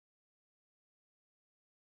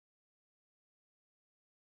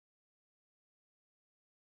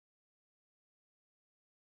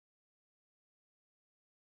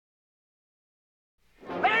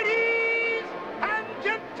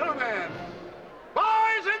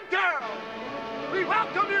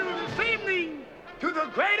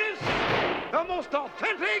the greatest, the most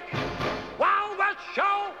authentic Wild West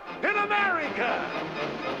show in America.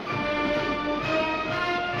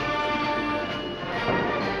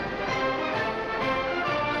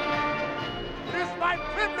 It is my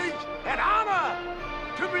privilege and honor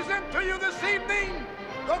to present to you this evening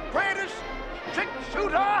the greatest trick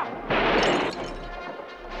shooter.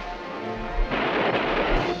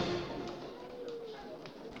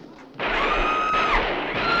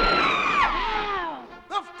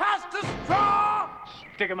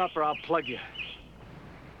 Stick him up or I'll plug you.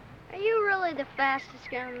 Are you really the fastest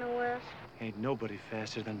guy in the West? Ain't nobody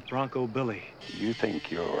faster than Bronco Billy. You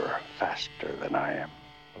think you're faster than I am?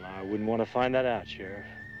 Well, I wouldn't want to find that out, Sheriff.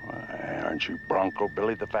 Why, aren't you Bronco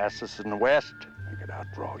Billy, the fastest in the West? I could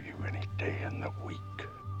outdraw you any day in the week.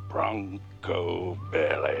 Bronco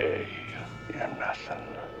Billy. You're nothing.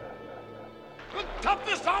 The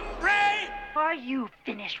toughest hombre! Are you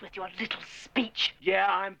finished with your little speech? Yeah,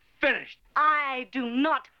 I'm finished. I do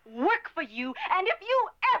not work for you, and if you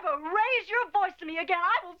ever raise your voice to me again,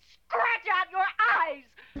 I will scratch out your eyes.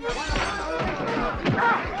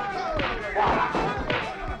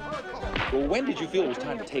 Well, when did you feel it was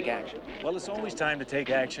time to take action? Well, it's always time to take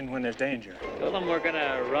action when there's danger. Tell them we're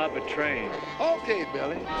gonna rob a train. Okay,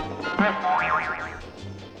 Billy.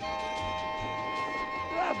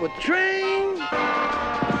 Rob a train?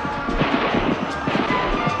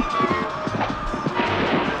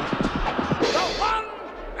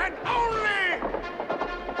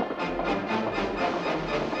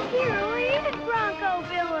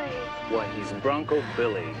 Why, he's Bronco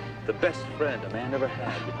Billy, the best friend a man ever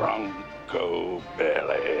had. Bronco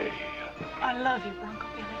Billy. I love you, Bronco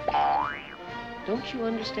Billy. Don't you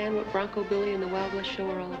understand what Bronco Billy and the Wild West Show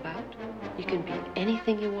are all about? You can be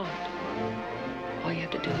anything you want. All you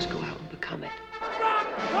have to do is go out and become it.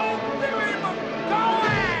 Bronco Billy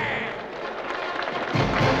McCoy!